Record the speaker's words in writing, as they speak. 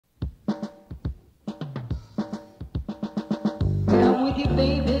you,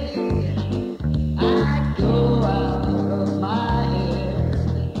 baby. I go out of my head.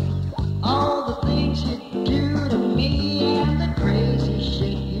 All the things you do to me and the crazy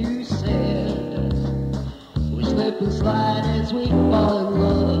shit you said. We slip and slide as we fall in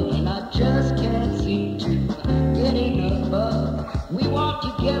love, and I just can't seem to get enough of. We walk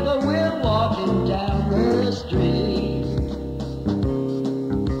together, we're walking down the street.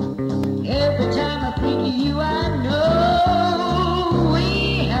 Every time I think of you, I know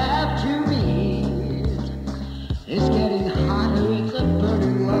we have to meet. It's getting hotter, it's a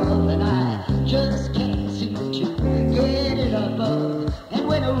burning love, and I just can't seem to get it up of. And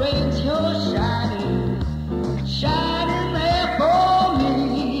when it rains, you're shining, shining there for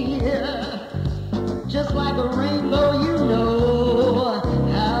me. Just like a rainbow, you know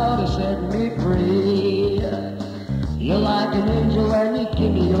how to set me free. You're like an angel and you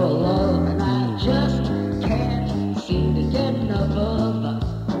give me your love, and I just can't seem to get enough of.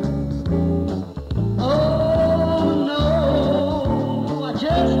 Oh no, I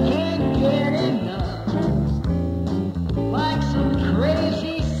just can't get enough. Like some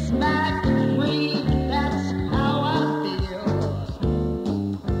crazy smack freak, that's how I feel.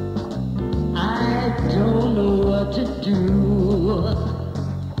 I don't know what to do.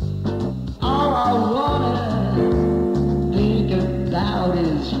 All I wanna think about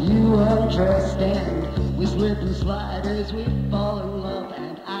is you undressed, and we slip and slide as we fall in love,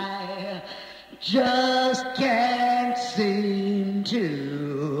 and I just can't seem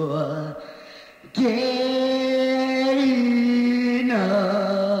to get enough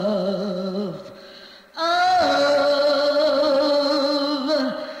of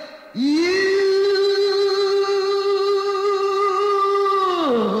you.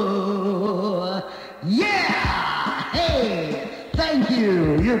 Yeah! Hey! Thank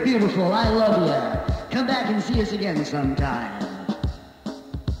you. You're beautiful. I love you. Come back and see us again sometime.